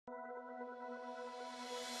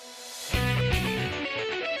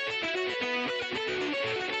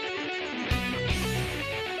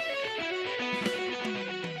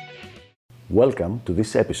Welcome to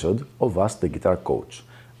this episode of Ask the Guitar Coach,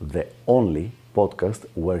 the only podcast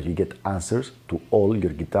where you get answers to all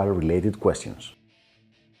your guitar-related questions.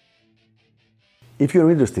 If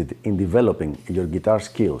you're interested in developing your guitar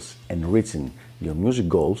skills and reaching your music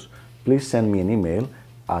goals, please send me an email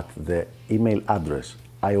at the email address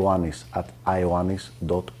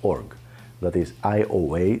ioannis@ioannis.org. That is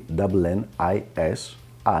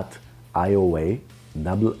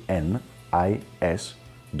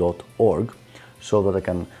ioannis@ioannis.org, so that I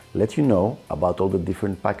can let you know about all the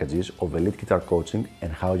different packages of elite guitar coaching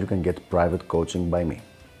and how you can get private coaching by me.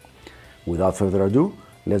 Without further ado,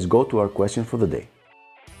 let's go to our question for the day.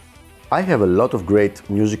 I have a lot of great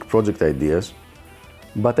music project ideas,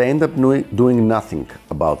 but I end up doing nothing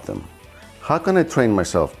about them. How can I train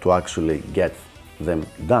myself to actually get them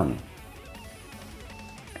done?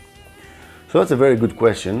 So that's a very good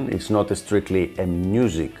question. It's not strictly a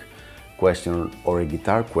music question or a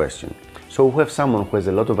guitar question. So we have someone who has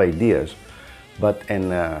a lot of ideas, but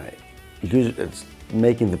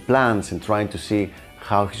making the plans and trying to see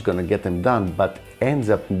how he's going to get them done, but ends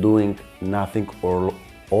up doing nothing or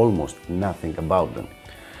almost nothing about them.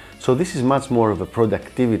 So this is much more of a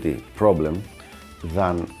productivity problem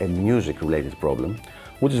than a music-related problem,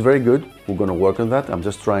 which is very good. We're going to work on that. I'm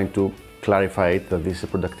just trying to clarify it that this is a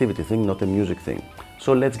productivity thing, not a music thing.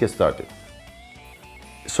 So let's get started.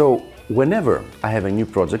 So whenever I have a new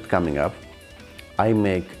project coming up, I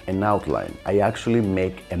make an outline. I actually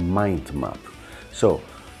make a mind map. So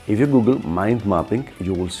if you Google mind mapping,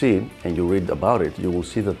 you will see, and you read about it, you will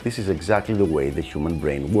see that this is exactly the way the human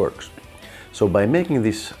brain works. So by making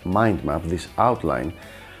this mind map, this outline,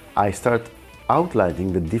 I start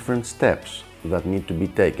outlining the different steps that need to be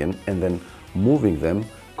taken and then moving them,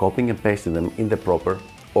 copying and pasting them in the proper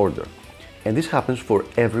order. And this happens for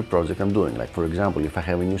every project I'm doing. Like for example, if I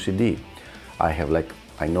have a new CD, I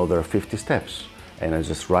know there are 50 steps, and I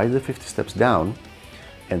just write the 50 steps down,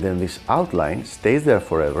 and then this outline stays there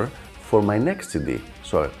forever for my next CD.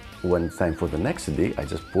 So when it's time for the next CD, I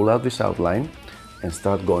just pull out this outline and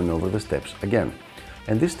start going over the steps again.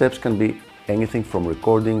 And these steps can be anything from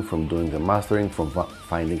recording, from doing the mastering, from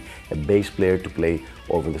finding a bass player to play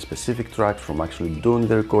over the specific tracks, from actually doing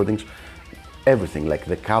the recordings, everything like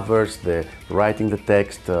the covers, the writing the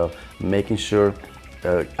text, making sure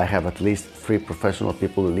I have at least 3 professional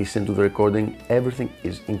people listen to the recording. Everything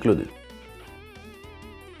is included.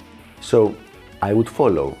 So I would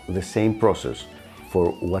follow the same process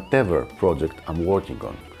for whatever project I'm working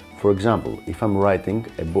on. For example, if I'm writing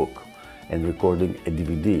a book and recording a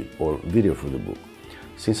DVD or video for the book,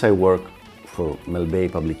 since I work for Mel Bay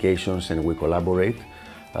Publications and we collaborate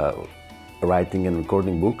writing and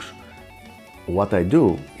recording books, what I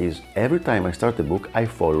do is every time I start a book, I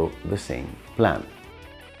follow the same plan.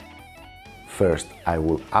 First, I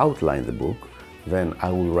will outline the book, then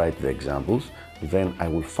I will write the examples, then I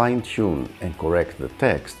will fine-tune and correct the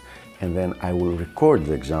text, and then I will record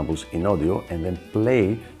the examples in audio and then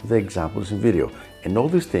play the examples in video. And all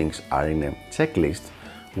these things are in a checklist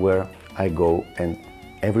where I go, and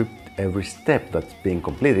every step that's being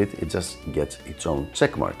completed, it just gets its own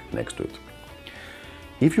check mark next to it.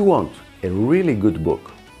 If you want a really good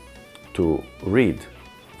book to read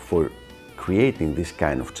for creating this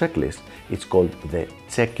kind of checklist, it's called the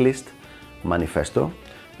Checklist Manifesto.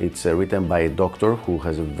 It's written by a doctor who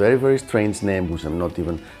has a very, very strange name, which I'm not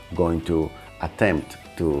even going to attempt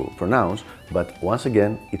to pronounce, but once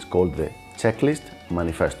again, it's called the Checklist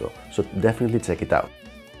Manifesto. So definitely check it out.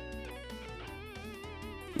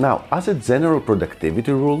 Now, as a general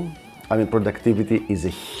productivity rule, productivity is a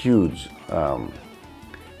huge,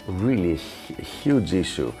 really huge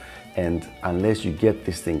issue. And unless you get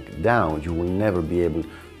this thing down, you will never be able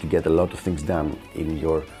to get a lot of things done in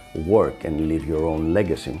your work and leave your own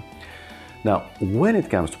legacy. Now, when it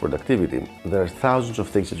comes to productivity, there are thousands of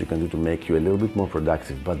things that you can do to make you a little bit more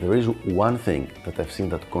productive, but there is one thing that I've seen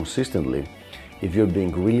that consistently, if you're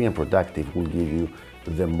being really unproductive, will give you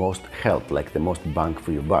the most help, like the most bang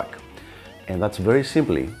for your buck. And that's very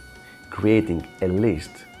simply creating a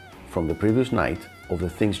list from the previous night of the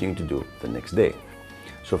things you need to do the next day.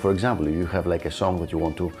 So for example, if you have like a song that you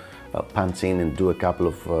want to punch in and do a couple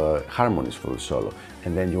of harmonies for the solo,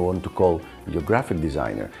 and then you want to call your graphic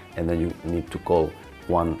designer, and then you need to call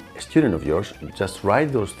one student of yours, just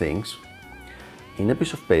write those things in a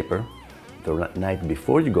piece of paper the night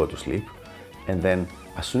before you go to sleep, and then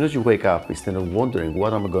as soon as you wake up, instead of wondering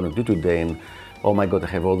what am I going to do today and oh my god, I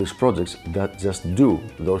have all these projects, that just do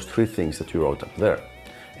those 3 things that you wrote up there,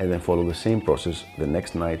 and then follow the same process the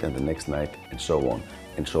next night and the next night and so on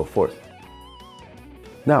and so forth.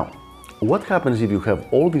 Now, what happens if you have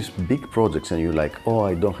all these big projects and you're like, oh,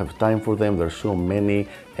 I don't have time for them, there's so many,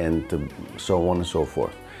 and so on and so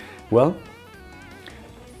forth? Well,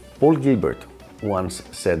 Paul Gilbert once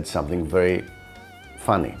said something very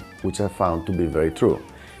funny, which I found to be very true.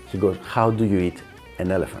 He goes, how do you eat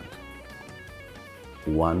an elephant?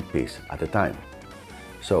 One piece at a time.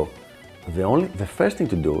 So the first thing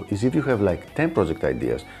to do is, if you have like 10 project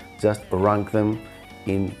ideas, just rank them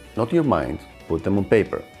in, not your mind, put them on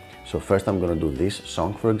paper. So first I'm going to do this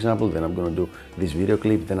song, for example, then I'm going to do this video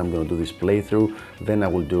clip, then I'm going to do this playthrough, then I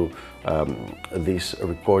will do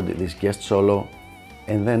this guest solo,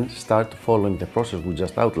 and then start following the process we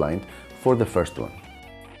just outlined for the first one.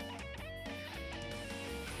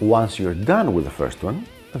 Once you're done with the first one,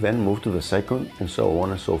 then move to the second, and so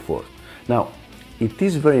on and so forth. Now, it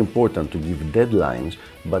is very important to give deadlines,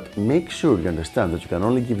 but make sure you understand that you can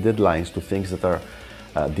only give deadlines to things that are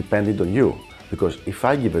dependent on you. Because if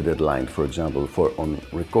I give a deadline, for example, on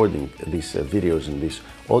recording these videos and these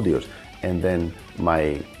audios, and then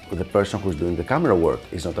the person who's doing the camera work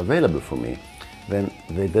is not available for me, then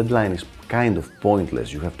the deadline is kind of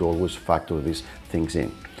pointless. You have to always factor these things in.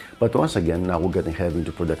 But once again, now we're getting heavy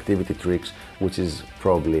into productivity tricks, which is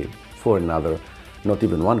probably for another, not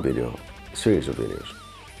even one video, series of videos.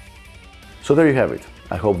 So there you have it.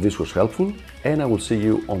 I hope this was helpful, and I will see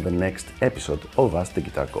you on the next episode of Ask the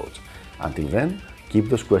Guitar Coach. Until then, keep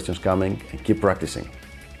those questions coming and keep practicing.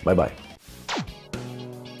 Bye bye.